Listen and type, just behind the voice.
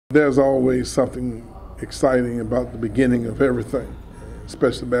There's always something exciting about the beginning of everything,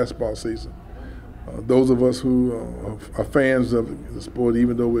 especially basketball season. Those of us who are fans of the sport,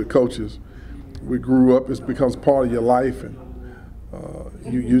 even though we're coaches, we grew up, it becomes part of your life, and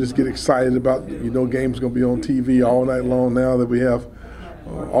you just get excited about, games going to be on TV all night long now that we have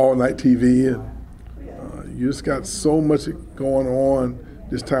all-night TV. And you just got so much going on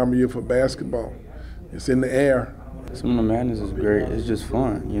this time of year for basketball. It's in the air. Seminole Madness is great. It's just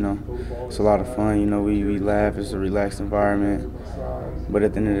fun, It's a lot of fun, we laugh. It's a relaxed environment. But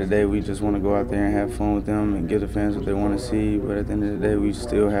at the end of the day, we just want to go out there and have fun with them and give the fans what they want to see. But at the end of the day, we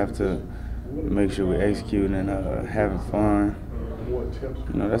still have to make sure we're executing and having fun.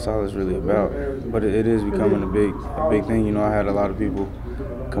 That's all it's really about. But it is becoming a big thing. I had a lot of people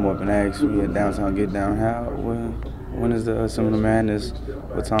come up and ask me at Downtown Get Down, when is the Seminole Madness?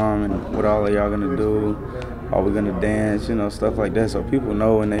 What time and what all are y'all gonna do? Are we gonna dance? Stuff like that. So people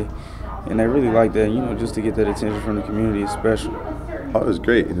know, and they really like that. Just to get that attention from the community is special. Oh, it was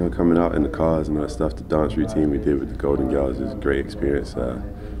great. Coming out in the cars and that stuff. The dance routine we did with the Golden Girls is a great experience.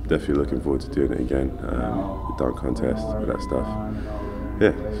 Definitely looking forward to doing it again. The dunk contest, all that stuff.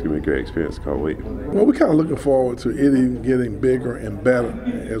 Yeah, it's gonna be a great experience. Can't wait. Well, we're kind of looking forward to it even getting bigger and better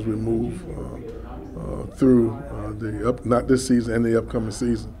as we move through not this season and the upcoming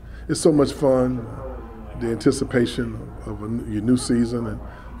season. It's so much fun. The anticipation of your new season, and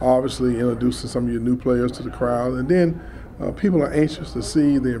obviously introducing some of your new players to the crowd. And then people are anxious to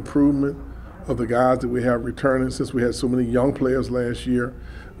see the improvement of the guys that we have returning, since we had so many young players last year.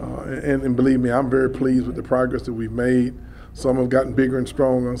 And believe me, I'm very pleased with the progress that we've made. Some have gotten bigger and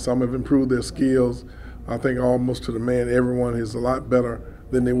stronger. Some have improved their skills. I think almost to the man, everyone is a lot better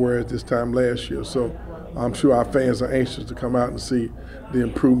than they were at this time last year. So I'm sure our fans are anxious to come out and see the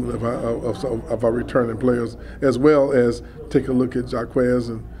improvement of our returning players, as well as take a look at Jaquez,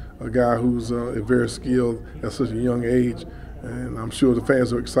 and a guy who's very skilled at such a young age. And I'm sure the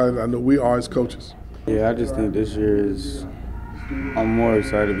fans are excited. I know we are as coaches. Yeah, I just think this year I'm more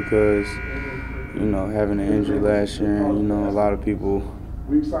excited because, having an injury last year, and, a lot of people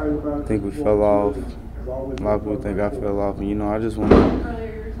think we fell off. A lot of people think I fell off. And, I just want to,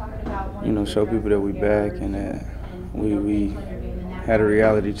 show people that we back and that we had a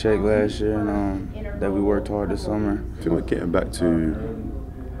reality check last year, and that we worked hard this summer. I feel like getting back to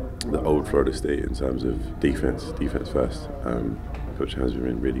the old Florida State in terms of defense first. Coach has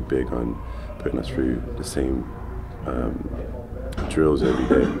been really big on putting us through the same drills every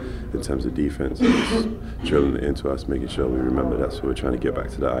day in terms of defense, and just drilling it into us, making sure we remember that. So we're trying to get back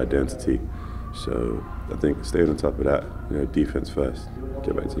to that identity. So I think staying on top of that, defense first,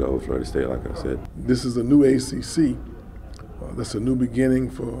 get back to the old Florida State, like I said. This is a new ACC. That's a new beginning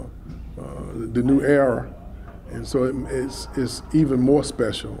for the new era. And so it's even more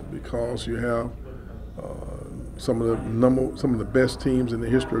special because you have some of the best teams in the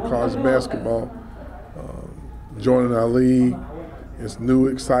history of college basketball joining our league. It's new,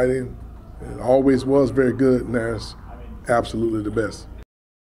 exciting. It always was very good, and now it's absolutely the best.